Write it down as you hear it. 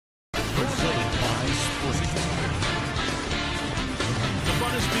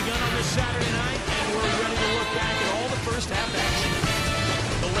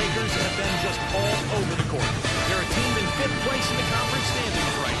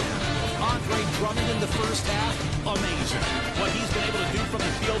Drummond in the first half, amazing. What he's been able to do from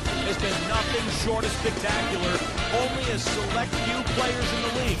the field has been nothing short of spectacular. Only a select few players in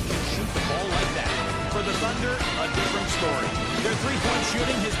the league can shoot the ball like that. For the Thunder, a different story. Their three-point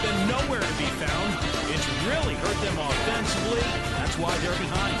shooting has been nowhere to be found. It's really hurt them offensively. That's why they're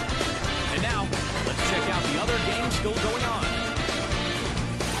behind. And now, let's check out the other games still going on.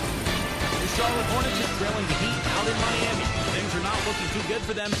 The Charlotte Hornets are trailing the Heat out in Miami. Things are not looking too good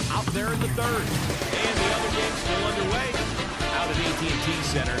for them out there in the third. And the other game's still underway. Out at AT&T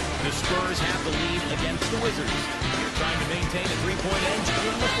Center, the Spurs have the lead against the Wizards. They're trying to maintain a three-point edge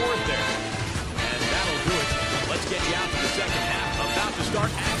in the fourth there. And that'll do it. Let's get you out to the second half. About to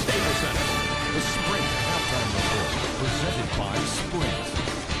start at Staples Center. The Sprint halftime report presented by Sprint.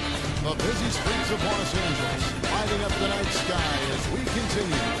 The busy streets of Los Angeles lighting up the night sky as we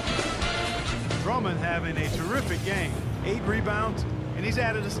continue. Drummond having a terrific game. 8 rebounds, and he's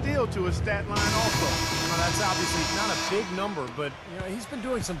added a steal to his stat line also. Well, that's obviously not a big number, but he's been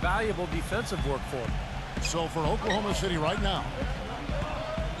doing some valuable defensive work for him. So for Oklahoma City right now,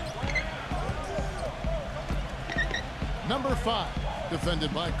 number 5,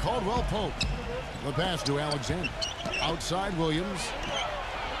 defended by Caldwell Pope. The pass to Alexander. Outside Williams.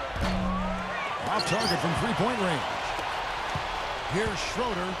 Off target from three-point range. Here's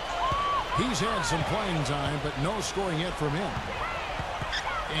Schroeder. He's had some playing time, but no scoring yet from him.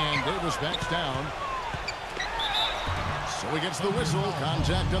 And Davis backs down. So he gets the whistle.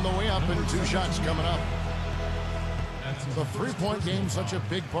 Contact on the way up, and 2 shots coming up. The three-point game, such a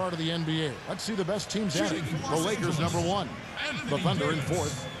big part of the NBA. Let's see the best teams at it. The Lakers, number 1. The Thunder in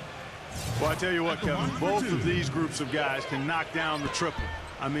 4th. Well, I tell you what, Kevin, both of these groups of guys can knock down the triple.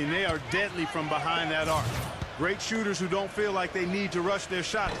 I mean, they are deadly from behind that arc. Great shooters who don't feel like they need to rush their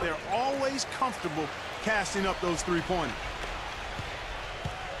shots. They're always comfortable casting up those three-pointers.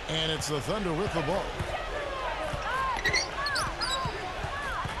 And it's the Thunder with the ball.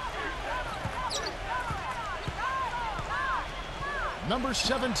 Number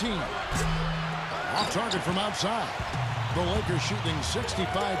 17. Off target from outside. The Lakers shooting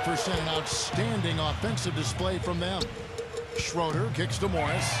 65%. Outstanding offensive display from them. Schroeder kicks to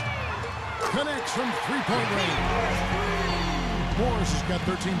Morris. Connects from three-point range. Morris has got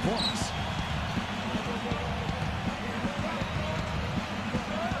 13 points.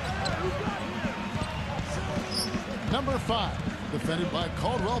 Number 5, defended by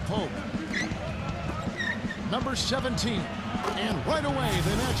Caldwell Pope. Number 17. And right away,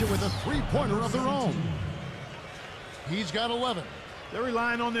 they match it with a three-pointer of their own. He's got 11. They're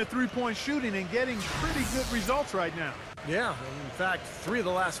relying on their three-point shooting and getting pretty good results right now. Yeah, in fact, 3 of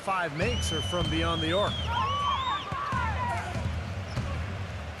the last 5 makes are from beyond the arc.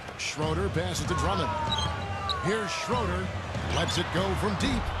 Schroeder passes to Drummond. Here's Schroeder. Lets it go from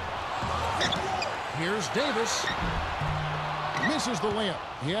deep. Here's Davis. Misses the layup.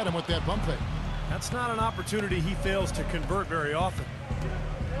 He had him with that bump fake. That's not an opportunity he fails to convert very often.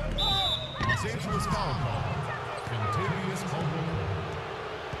 Los Angeles foul call. Contagious Coleman.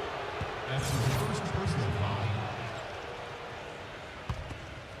 That's his first personal foul.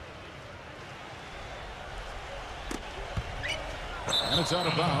 And it's out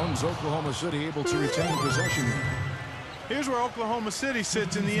of bounds. Oklahoma City able to retain possession. Here's where Oklahoma City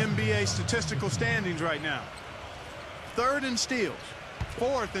sits in the NBA statistical standings right now. 3rd in steals,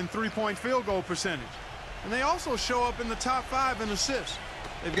 4th in three-point field goal percentage. And they also show up in the top 5 in assists.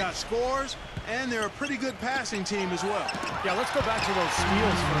 They've got scores, and they're a pretty good passing team as well. Yeah, let's go back to those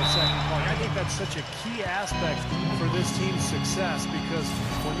steals for a second, Mark. I think that's such a key aspect for this team's success because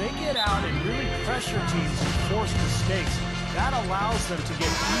when they get out and really pressure teams and force mistakes, that allows them to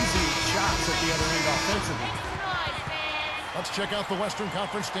get easy shots at the other end offensively. Let's check out the Western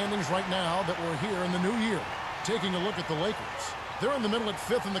Conference standings right now that we're here in the new year. Taking a look at the Lakers. They're in the middle at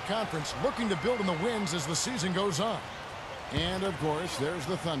 5th in the conference, looking to build on the wins as the season goes on. And, of course, there's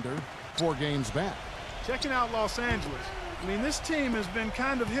the Thunder, 4 games back. Checking out Los Angeles. I mean, this team has been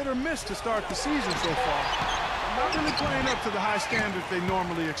kind of hit or miss to start the season so far. Not really playing up to the high standards they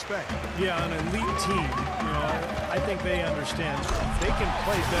normally expect. Yeah, an elite team, I think they understand they can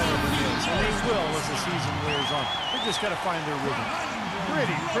play better than this, and they will as the season wears on. They just got to find their rhythm.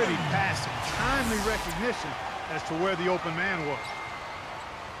 Pretty passing, timely recognition as to where the open man was.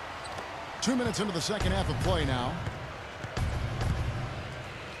 2 minutes into the second half of play now.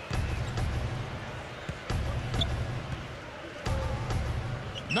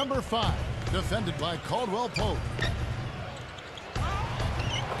 Number 5, defended by Caldwell Pope.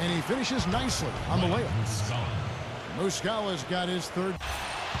 And he finishes nicely on the layup. Muscala's got his 3rd.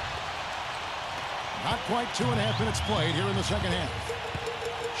 Not quite 2.5 minutes played here in the second half.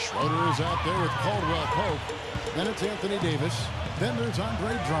 Schroeder is out there with Caldwell Pope. Then it's Anthony Davis. Then there's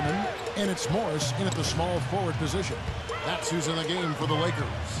Andre Drummond. And it's Morris in at the small forward position. That's who's in the game for the Lakers.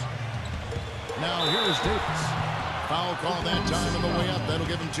 Now here's Davis. Foul call that time on the way up. That'll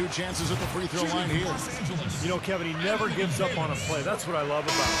give him 2 chances at the free throw line here. You know, Kevin, he never gives up on a play. That's what I love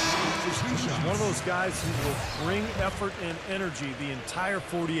about him. He's one of those guys who will bring effort and energy the entire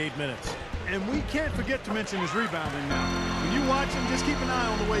 48 minutes. And we can't forget to mention his rebounding now. When you watch him, just keep an eye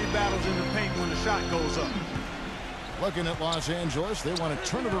on the way he battles in the paint when the shot goes up. Looking at Los Angeles, they want to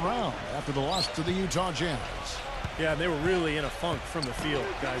turn it around after the loss to the Utah Jazz. Yeah, they were really in a funk from the field,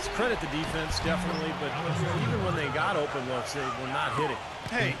 guys. Credit the defense, definitely, but even when they got open looks, they were not hitting.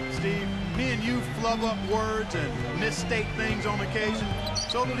 Hey, Steve, me and you flub up words and misstate things on occasion.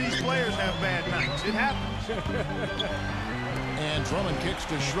 So do these players have bad nights. It happens. And Drummond kicks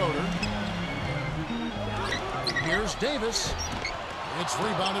to Schroeder. Here's Davis. It's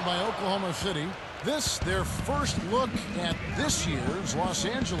rebounded by Oklahoma City. This, their first look at this year's Los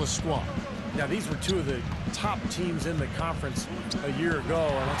Angeles squad. Yeah, these were 2 of the top teams in the conference a year ago.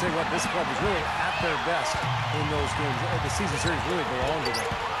 And I'll tell you what, this club was really at their best in those games. The season series really belonged to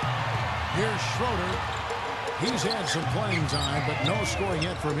them. Here's Schroeder. He's had some playing time, but no scoring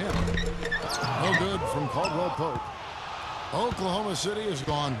yet from him. No good from Caldwell Pope. Oklahoma City has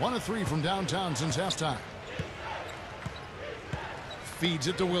gone 1 of 3 from downtown since halftime. Feeds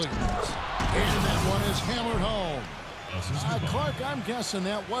it to Williams. And that one is hammered home. Clark, I'm guessing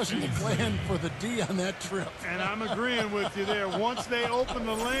that wasn't the plan for the D on that trip. And I'm agreeing with you there. Once they opened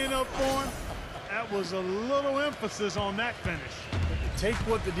the lane up for him, that was a little emphasis on that finish. Take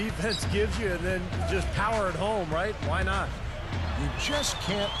what the defense gives you and then just power it home, right? Why not? You just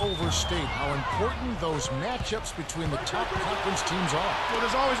can't overstate how important those matchups between the top conference teams are. Well,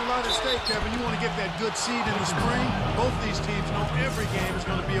 there's always a lot at stake, Kevin. You want to get that good seed in the spring. Both these teams know every game is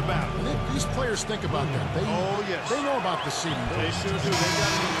going to be a battle. These players think about that. Yes. They know about the seeding. They sure do. They got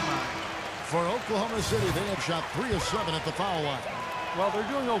it in their mind. For Oklahoma City, they have shot 3 of 7 at the foul line. Well, they're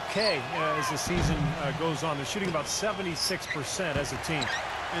doing okay as the season goes on. They're shooting about 76% as a team.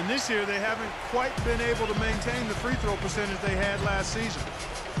 And this year, they haven't quite been able to maintain the free throw percentage they had last season.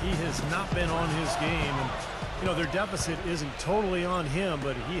 He has not been on his game. And, you know, their deficit isn't totally on him,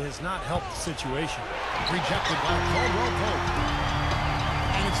 but he has not helped the situation. Rejected by Caldwell Pope.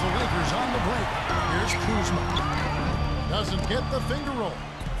 And it's the Lakers on the break. Here's Kuzma. Doesn't get the finger roll.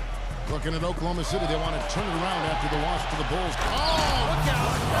 Looking at Oklahoma City, they want to turn it around after the loss to the Bulls. Oh, look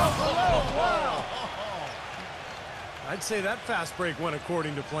out! Wow! I'd say that fast break went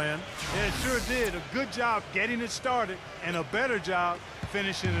according to plan. Yeah, it sure did. A good job getting it started and a better job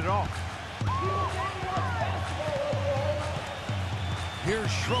finishing it off.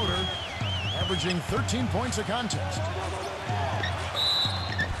 Here's Schroeder, averaging 13 points a contest.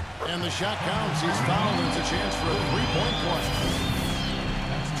 And the shot counts. He's fouled, and it's a chance for a 3-point play.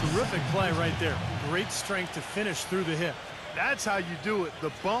 Terrific play right there. Great strength to finish through the hit. That's how you do it,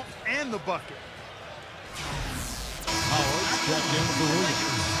 the bump and the bucket. Howard checked in for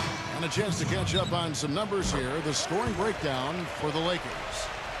Williams. And a chance to catch up on some numbers here. The scoring breakdown for the Lakers.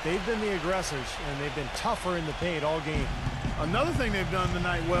 They've been the aggressors, and they've been tougher in the paint all game. Another thing they've done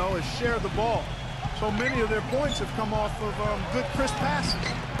tonight well is share the ball. So many of their points have come off of good crisp passes.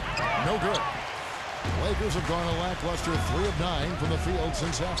 No good. Lakers have gone a lackluster 3 of 9 from the field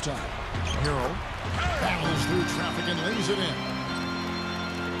since halftime. Hero battles through traffic and lays it in.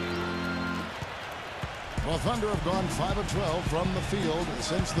 Well, Thunder have gone 5 of 12 from the field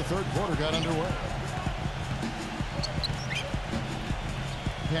since the third quarter got underway.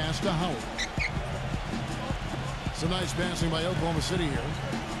 Pass to Howard. Some nice passing by Oklahoma City here.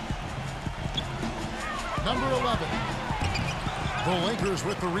 Number 11. The Lakers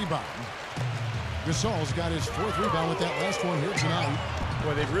with the rebound. Gasol's got his 4th rebound with that last one here tonight.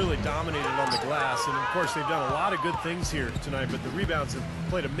 Boy, they've really dominated on the glass, and of course they've done a lot of good things here tonight, but the rebounds have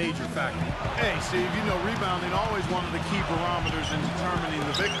played a major factor. Hey, Steve, you know rebounding always one of the key barometers in determining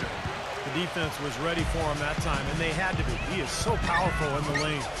the victory. The defense was ready for him that time, and they had to be. He is so powerful in the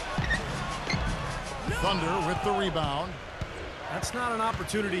lane. Thunder with the rebound. That's not an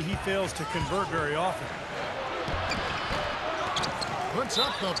opportunity he fails to convert very often. Puts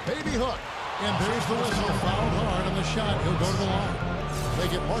up the baby hook. And there's the whistle. Fouled hard on the shot. He'll go to the line. They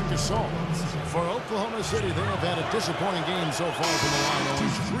get Marc Gasol. For Oklahoma City, they have had a disappointing game so far from the line.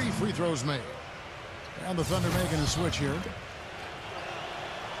 Only 3 free throws made. And the Thunder making a switch here.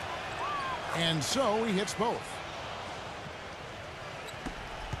 And so he hits both.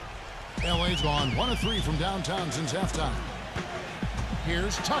 LA's gone 1 of 3 from downtown since halftime.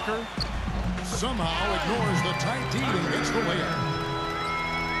 Here's Tucker. Somehow ignores the tight D and gets the layup.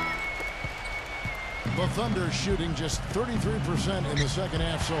 The Thunder shooting just 33% in the second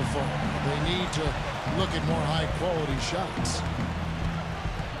half so far. They need to look at more high-quality shots.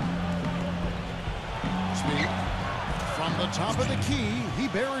 Speed. From the top of the key, he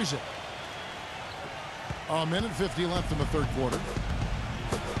buries it. A minute 50 left in the third quarter.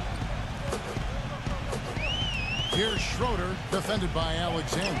 Here's Schroeder, defended by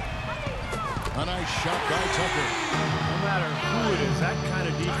Alexander. A nice shot by Tucker. No matter who it is, that kind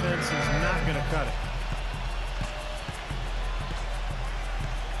of defense is not going to cut it.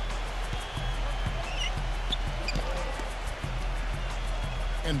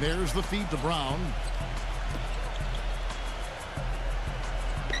 And there's the feed to Brown.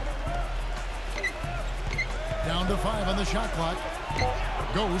 Down to 5 on the shot clock.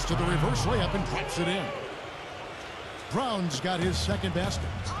 Goes to the reverse layup and drops it in. Brown's got his second basket.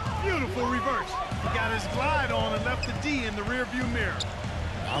 Beautiful reverse. He got his glide on and left the D in the rearview mirror.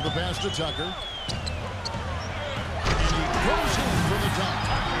 Now the pass to Tucker. And he goes in for the dunk.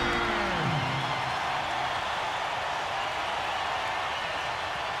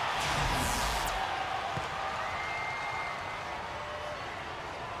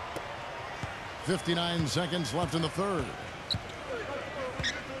 .59 seconds left in the third.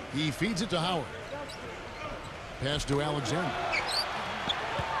 He feeds it to Howard. Pass to Alexander.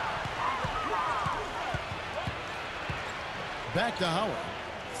 Back to Howard.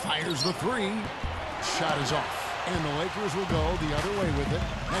 Fires the three. Shot is off. And the Lakers will go the other way with it.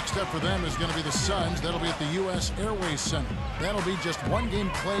 Next up for them is going to be the Suns. That'll be at the U.S. Airways Center. That'll be just one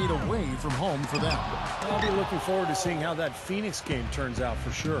game played away from home for them. I'll be looking forward to seeing how that Phoenix game turns out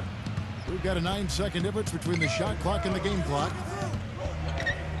for sure. We've got a 9-second difference between the shot clock and the game clock.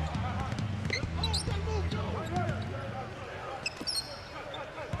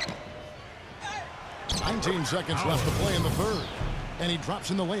 .19 seconds left to play in the third. And he drops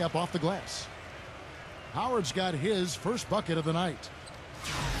in the layup off the glass. Howard's got his first bucket of the night.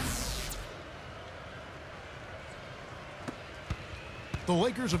 The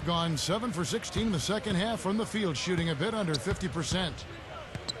Lakers have gone 7 for 16 in the second half from the field, shooting a bit under 50%.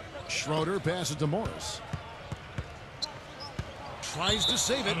 Schroeder passes to Morris. Tries to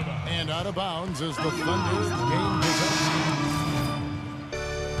save it, and out of bounds as the Thunder gain possession.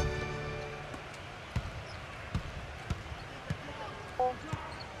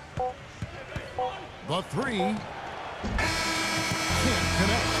 The three can't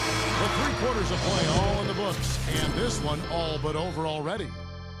connect. The 3 quarters of play all in the books, and this one all but over already.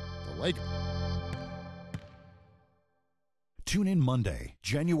 The Lakers. Tune in Monday,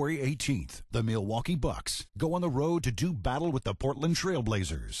 January 18th. The Milwaukee Bucks go on the road to do battle with the Portland Trail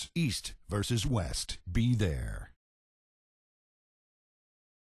Blazers. East versus West. Be there.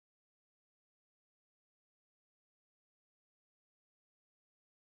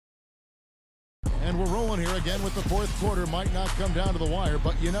 And we're rolling here again with the fourth quarter. Might not come down to the wire,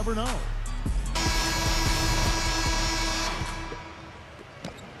 but you never know.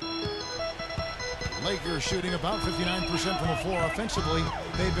 Lakers shooting about 59% from the floor offensively.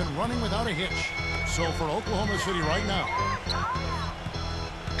 They've been running without a hitch. So for Oklahoma City right now,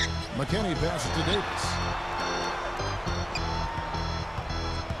 McKinney passes to Davis.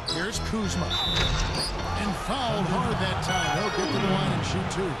 Here's Kuzma. And fouled hard that time. He'll get to the line and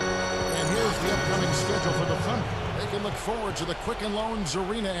shoot 2. And here's the upcoming schedule for the Thunder. They can look forward to the Quicken Loans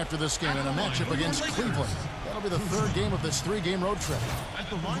Arena after this game in a matchup against Cleveland. That'll be the third game of this 3-game road trip. At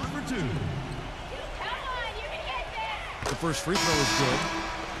the line for 2. The first free throw is good.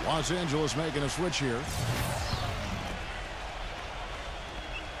 Los Angeles making a switch here.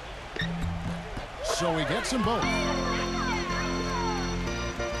 So he gets them both.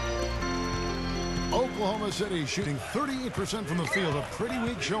 Oklahoma City shooting 38% from the field. A pretty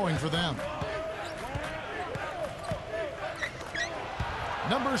weak showing for them.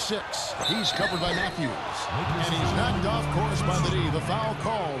 Number 6. He's covered by Matthews. And he's knocked off course by the D. The foul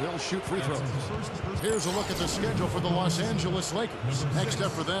call. He'll shoot free throws. Here's a look at the schedule for the Los Angeles Lakers. Next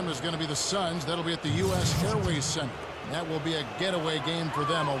up for them is going to be the Suns. That'll be at the U.S. Airways Center. That will be a getaway game for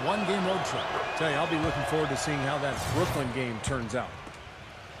them. A 1-game road trip. Tell you, I'll be looking forward to seeing how that Brooklyn game turns out.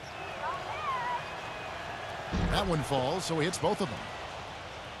 That one falls, so he hits both of them.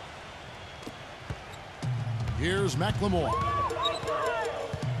 Here's McLemore.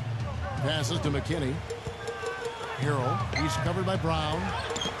 Passes to McKinney. Hero, he's covered by Brown,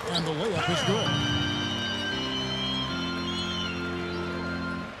 and the layup is good.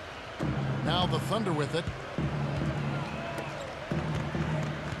 Now the Thunder with it.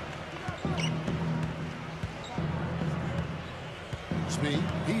 Speed,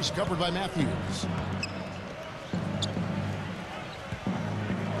 he's covered by Matthews.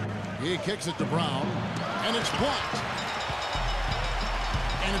 He kicks it to Brown, and it's blocked.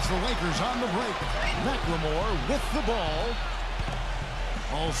 And it's the Lakers on the break. McLemore with the ball.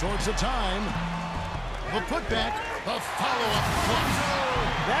 All sorts of time. The putback, the follow-up clutch.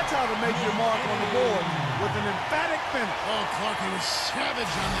 That's how to make your mark on the board with an emphatic finish. Oh, Clark, he was savage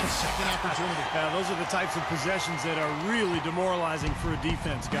on that second opportunity. Yeah, those are the types of possessions that are really demoralizing for a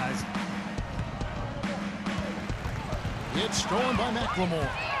defense, guys. It's stolen by McLemore.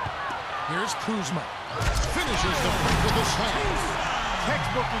 Here's Kuzma. Finishes the break with a slam.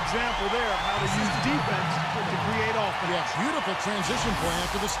 Textbook example there of how to use defense to create offense. Yeah, beautiful transition play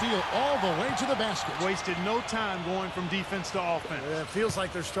after the steal all the way to the basket. Wasted no time going from defense to offense. It feels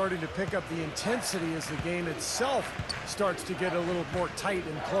like they're starting to pick up the intensity as the game itself starts to get a little more tight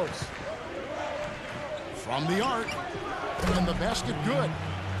and close. From the arc, and the basket good.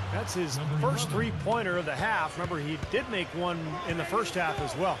 That's his first three-pointer of the half. Remember, he did make one in the first half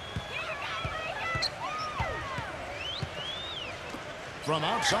as well. From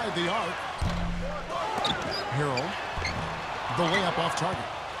outside the arc, Harrell, the layup off target.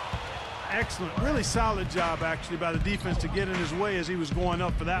 Excellent, really solid job actually by the defense to get in his way as he was going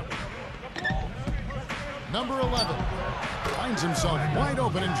up for that one. Number 11 finds himself wide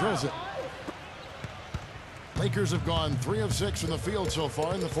open and drills it. Lakers have gone 3 of 6 from the field so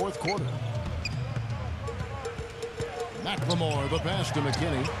far in the fourth quarter. McLemore, the pass to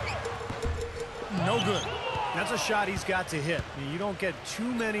McKinney. No good. That's a shot he's got to hit. I mean, you don't get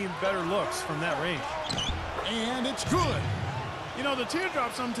too many better looks from that range. And it's good. You know, the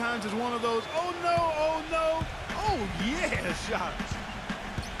teardrop sometimes is one of those, oh no, oh no, oh yeah shots.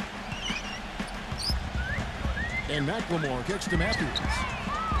 And McLemore kicks to Matthews.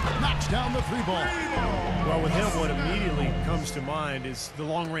 Knocks down the 3-ball. Well, with him, what immediately comes to mind is the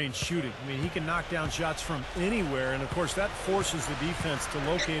long-range shooting. I mean, he can knock down shots from anywhere, and of course, that forces the defense to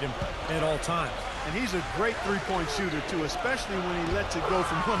locate him at all times. And he's a great three-point shooter, too, especially when he lets it go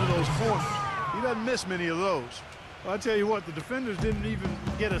from one of those corners. He doesn't miss many of those. Well, I'll tell you what, the defenders didn't even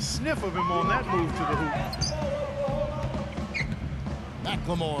get a sniff of him on that move to the hoop.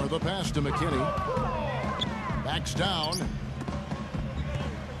 McLemore, the pass to McKinney. Backs down.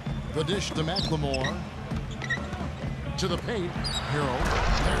 The dish to McLemore. To the paint. Harrell.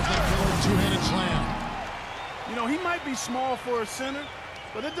 There's the killer two-handed slam. You know, he might be small for a center,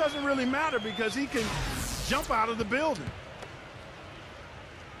 but it doesn't really matter because he can jump out of the building.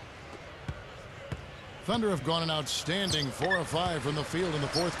 Thunder have gone an outstanding 4 of 5 from the field in the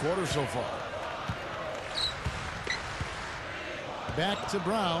fourth quarter so far. Back to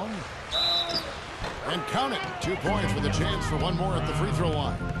Brown. And count it. 2 points with a chance for one more at the free throw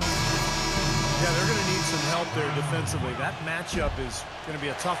line. Yeah, they're going to need some help there defensively. That matchup is going to be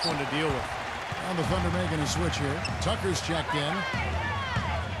a tough one to deal with. And the Thunder making a switch here. Tucker's checked in.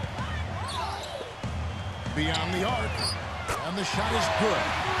 Beyond the arc. And the shot is good.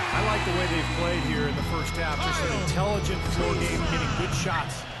 I like the way they've played here in the first half. Just an intelligent floor game, getting good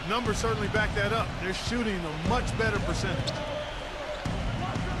shots. Numbers certainly back that up. They're shooting a much better percentage.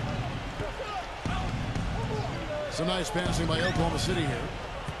 Some nice passing by Oklahoma City here.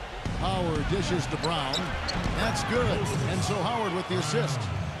 Howard dishes to Brown. That's good. And so Howard with the assist.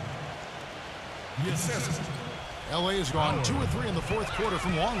 The assist. LA has gone 2 of 3 in the fourth quarter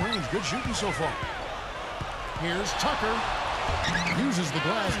from long range. Good shooting so far. Here's Tucker. Uses the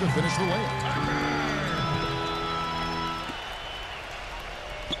glass to finish the layup.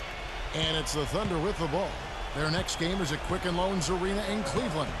 And it's the Thunder with the ball. Their next game is at Quicken Loans Arena in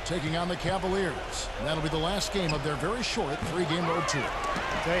Cleveland, taking on the Cavaliers. And that'll be the last game of their very short 3-game road tour.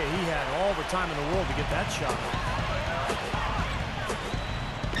 I tell you, he had all the time in the world to get that shot.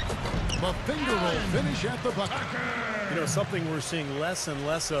 The finger roll finish at the bucket. You know, something we're seeing less and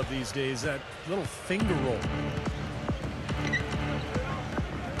less of these days, that little finger roll.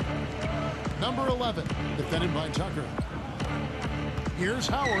 Number 11, defended by Tucker. Here's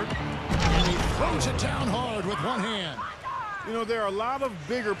Howard, and he throws it down hard with one hand. You know, there are a lot of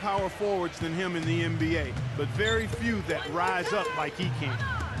bigger power forwards than him in the NBA, but very few that rise up like he can.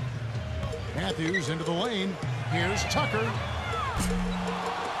 Matthews into the lane. Here's Tucker.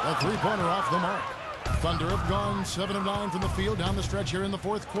 A three-pointer off the mark. Thunder have gone 7 of 9 from the field down the stretch here in the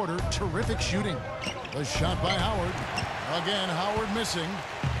fourth quarter. Terrific shooting. The shot by Howard. Again, Howard missing.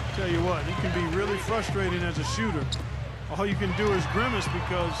 Tell you what, he can be really frustrating as a shooter. All you can do is grimace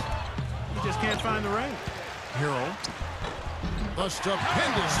because you just can't find the range. Harrell. The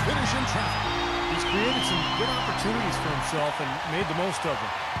stupendous finish in traffic. He's created some good opportunities for himself and made the most of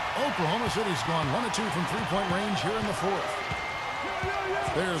them. Oklahoma City's gone 1 of 2 from three-point range here in the fourth.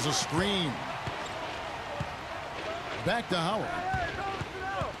 There's a screen. Back to Howard.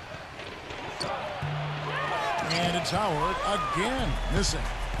 it's Howard again missing.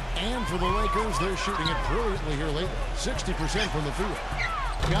 And for the Lakers, they're shooting it brilliantly here lately. 60% from the field.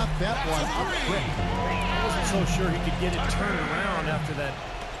 Got that one up quick. I wasn't so sure he could get it turned around after that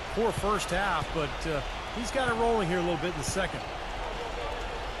poor first half, but he's got it rolling here a little bit in the second.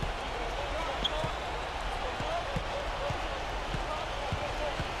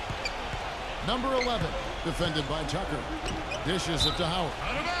 Number 11, defended by Tucker. Dishes it to Howard.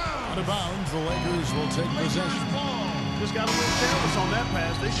 Out of bounds, the Lakers will take possession. Just got a little careless on that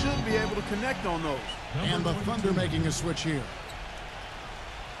pass. They should be able to connect on those. And the Thunder making a switch here.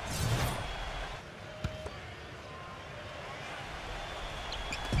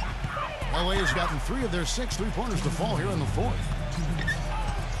 LA has gotten 3 of their 6 3-pointers to fall here in the fourth.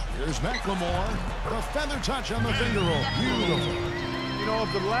 Here's McLemore. The feather touch on the finger roll. Beautiful. You know,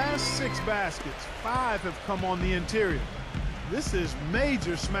 of the last 6 baskets, 5 have come on the interior. This is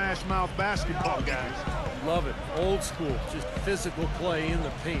major smash mouth basketball, guys. Love it. Old school. Just physical play in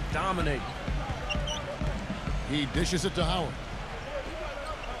the paint. Dominate. He dishes it to Howard.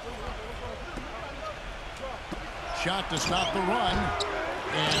 Shot to stop the run.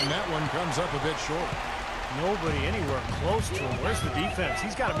 And that one comes up a bit short. Nobody anywhere close to him. Where's the defense?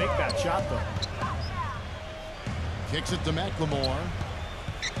 He's got to make that shot, though. Kicks it to McLemore.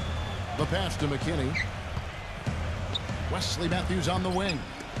 The pass to McKinney. Wesley Matthews on the wing.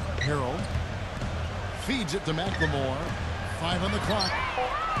 Harrell feeds it to McLemore. 5 on the clock.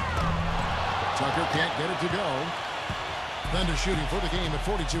 Tucker can't get it to go. Thunder shooting for the game at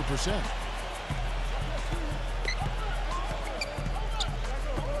 42%.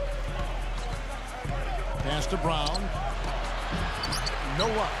 Pass to Brown. No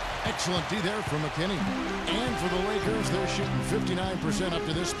luck. Excellent D there from McKinney. And for the Lakers, they're shooting 59% up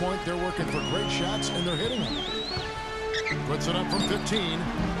to this point. They're working for great shots, and they're hitting them. Puts it up from 15.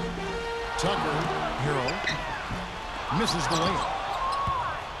 Tucker, Harrell, misses the layup.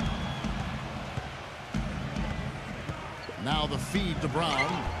 Now the feed to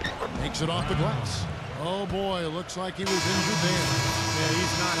Brown. Makes it off the glass. Oh, boy, looks like he was injured there. Yeah,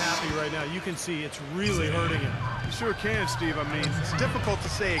 he's not happy right now. You can see it's really hurting him. You sure can, Steve. I mean, it's difficult to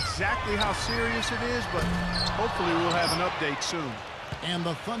say exactly how serious it is, but hopefully we'll have an update soon. And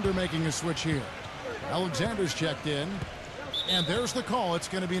the Thunder making a switch here. Alexander's checked in. And there's the call. It's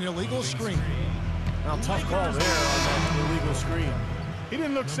going to be an illegal screen. Now, tough call there on that illegal screen. He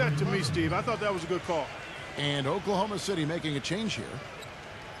didn't look set to me, Steve. I thought that was a good call. And Oklahoma City making a change here.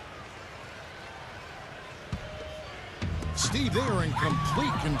 Steve, they are in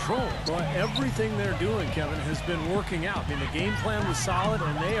complete control. Well, everything they're doing, Kevin, has been working out. I mean, the game plan was solid,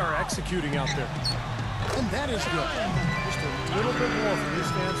 and they are executing out there. And that is good. Just a little bit more for these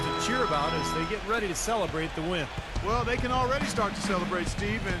fans to cheer about as they get ready to celebrate the win. Well, they can already start to celebrate,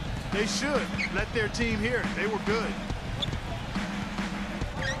 Steve, and they should. Let their team hear it. They were good.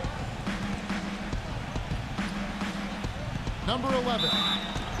 Number 11.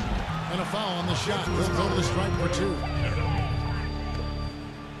 And a foul on the shot. They'll go to the strike for 2. At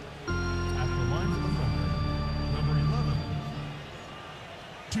the line for the Thunder, number 11.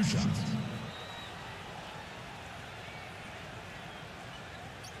 2 shots.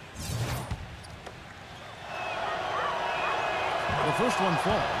 The first one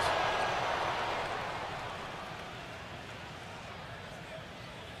falls.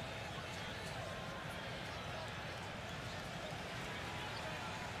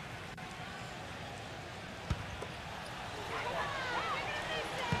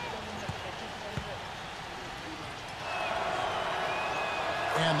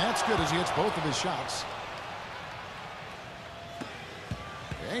 And that's good as he hits both of his shots.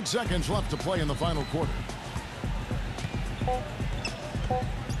 8 seconds left to play in the final quarter.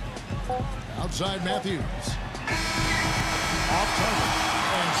 Outside Matthews. Off target.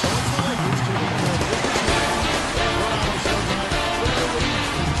 And so it's